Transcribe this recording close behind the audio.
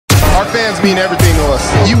Our fans mean everything to us.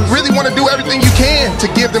 You really want to do everything you can to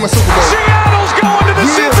give them a Super Bowl. Seattle's going to the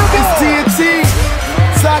Super Bowl. It's TNT,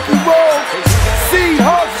 Saki Roll,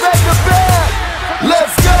 Seahawks back to back.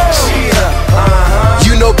 Let's go.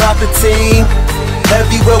 You know about the team.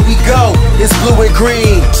 Everywhere we go, it's blue and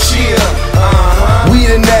green. We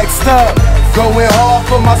the next up, going hard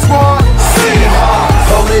for my squad. Seahawks.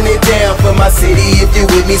 Holding it down for my city, if you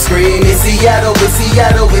with me scream. It's Seattle, it's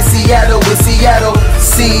Seattle, it's Seattle, it's Seattle.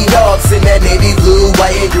 Seahawks in that navy blue,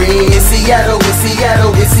 white and green. It's Seattle, it's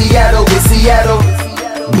Seattle, it's Seattle, it's Seattle.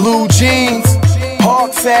 Blue jeans,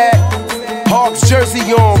 Hawks hat, Hawks jersey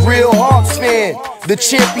on, real Hawks fan. The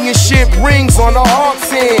championship rings on the Hawks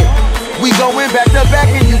hand. We going back to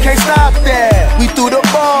back and you can't stop that. We threw the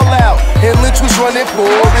ball out and Lynch was running for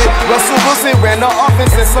it. Russell Wilson ran the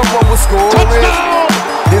offense and someone was scoring.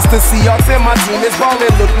 It's the Seahawks and my team is ballin'.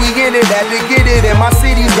 Look, we in it, had to get it, and my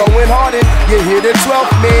city's going hard. You hear the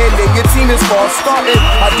 12th man, and your team is false starting.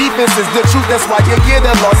 Our defense is the truth, that's why you get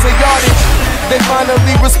a loss of yardage. They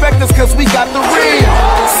finally respect us cause we got the ring.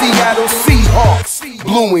 Seattle Seahawks,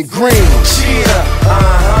 blue and green.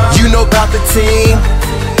 You know about the team.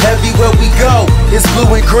 Everywhere we go, it's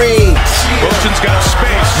blue and green. Wilson's got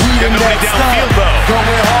space. We the Nobody next downfield up, though.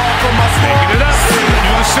 going hard for my squad. Making it up. Do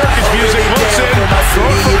the circus music. Wilson going for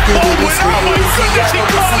Baldwin. Oh my goodness, he caught it.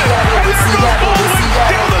 And there goes Baldwin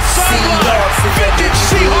down the sideline. Vintage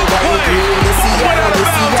Seahawks play. Ball went out of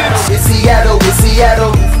bounds. It's Seattle, it's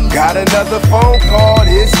Seattle. Got another phone call,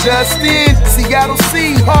 it's Justin. Seattle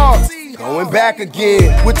Seahawks. Going back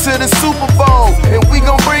again, we're to the Super Bowl, and we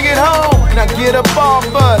gon' bring it home. Now get up off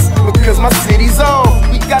us, because my city's on.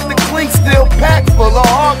 We got the clink still packed full of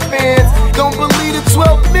Hawk fans. Don't believe the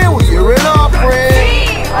 12 mil, you're an our friend.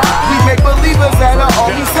 We make believers out of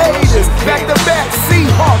all these haters. Back to back,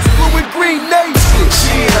 Seahawks, blue and green nation.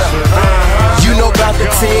 You know about the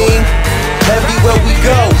team. Everywhere we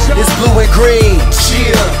go, it's blue and green.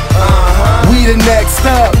 We the next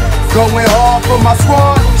up, going hard for my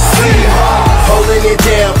squad. Holding it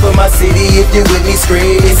down for my city, if you with me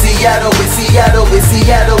scream. It's Seattle, it's Seattle, it's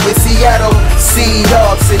Seattle, it's Seattle.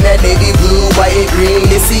 Seahawks in that navy blue, white and green.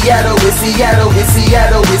 It's Seattle, it's Seattle, it's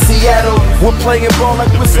Seattle, it's Seattle. We're playing ball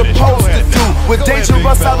like we're supposed to do. We're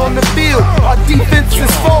dangerous out on the field. Our defense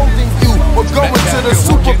is folding you. We're going to the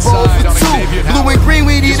Super Bowl for 2. Blue and green,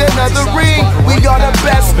 we need another ring. We are the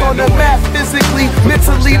best on the map, physically,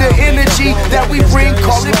 mentally, the energy that we bring,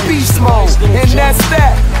 call it beast mode. And that's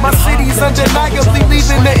that. My city's undeniably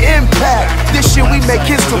leaving the impact. This year we make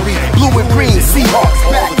history. Blue and green, Seahawks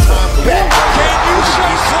back, back. Can you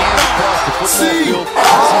show something?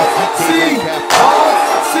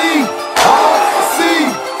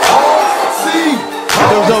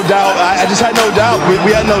 There was no doubt. I just had no doubt.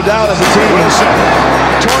 We had no doubt as a team.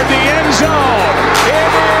 Toward the end zone.